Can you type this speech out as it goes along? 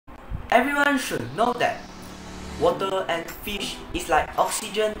Everyone should know that water and fish is like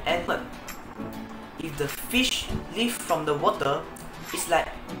oxygen and human. If the fish live from the water, it's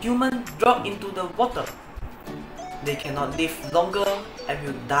like human drop into the water. They cannot live longer and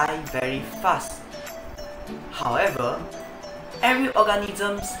will die very fast. However, every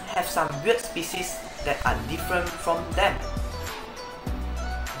organisms have some weird species that are different from them.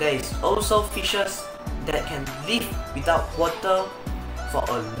 There is also fishes that can live without water for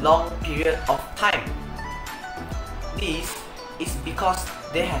a long period of time. This is because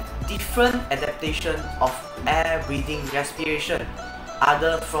they have different adaptation of air breathing respiration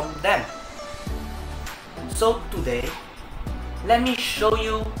other from them. So today, let me show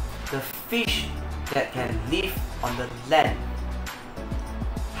you the fish that can live on the land.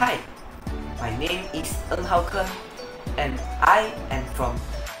 Hi, my name is Eng Hao Ken and I am from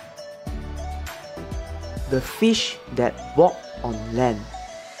the fish that walk on land.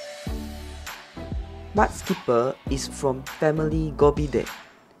 Mud skipper is from family Gobiidae.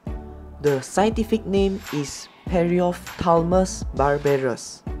 The scientific name is Periophthalmus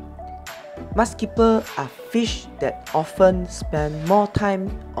barbarus. Mud skipper are fish that often spend more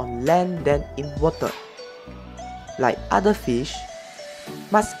time on land than in water. Like other fish,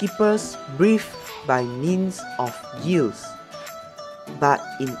 mud skippers breathe by means of gills. But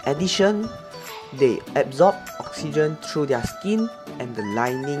in addition, they absorb oxygen through their skin and the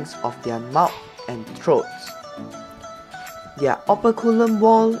linings of their mouth and throats. Their operculum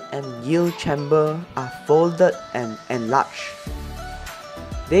wall and gill chamber are folded and enlarged.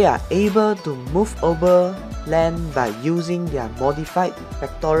 They are able to move over land by using their modified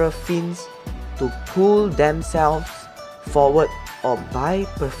pectoral fins to pull themselves forward or by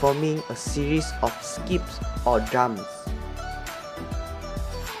performing a series of skips or jumps.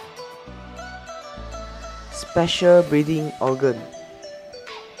 Special breathing organ.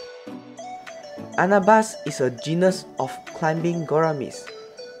 Anabas is a genus of climbing gouramis,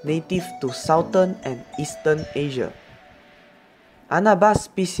 native to southern and eastern Asia. Anabas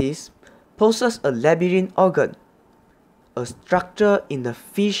species possess a labyrinth organ, a structure in the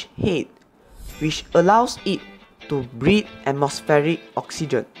fish head which allows it to breathe atmospheric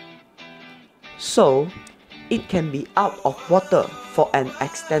oxygen. So, it can be out of water for an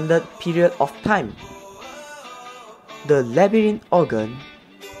extended period of time. The labyrinth organ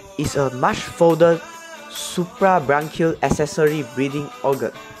is a much-folded suprabranchial accessory breathing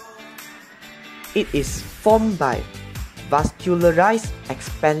organ. It is formed by vascularized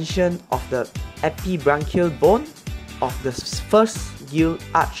expansion of the epibranchial bone of the first gill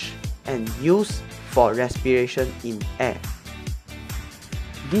arch and used for respiration in air.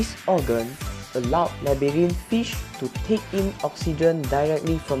 This organ allows labyrinth fish to take in oxygen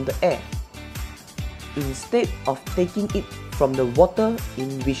directly from the air, instead of taking it from the water in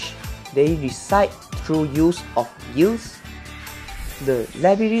which they reside through use of gills. The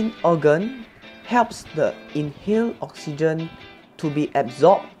labyrinth organ helps the inhaled oxygen to be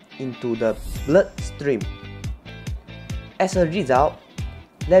absorbed into the bloodstream. As a result,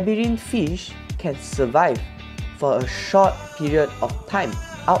 labyrinth fish can survive for a short period of time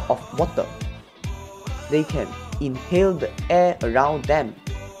out of water. They can inhale the air around them,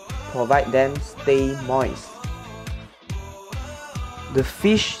 provide them stay moist. The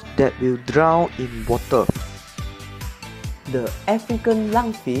fish that will drown in water. The African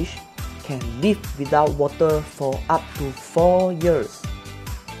lungfish can live without water for up to 4 years.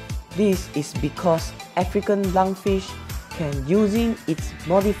 This is because African lungfish can using its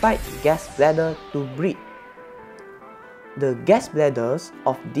modified gas bladder to breathe. The gas bladders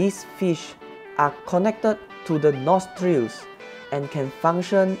of these fish are connected to the nostrils and can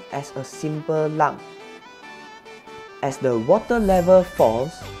function as a simple lung. As the water level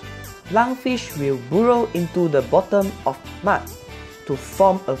falls, lungfish will burrow into the bottom of mud to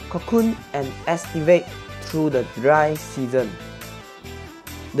form a cocoon and estivate through the dry season.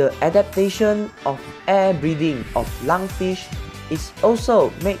 The adaptation of air breathing of lungfish is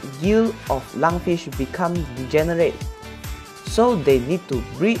also make gill of lungfish become degenerate, so they need to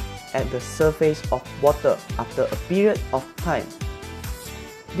breathe at the surface of water after a period of time.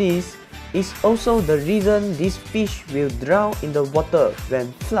 This is also the reason these fish will drown in the water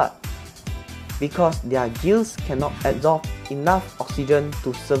when flooded, because their gills cannot absorb enough oxygen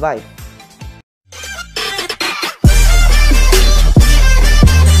to survive.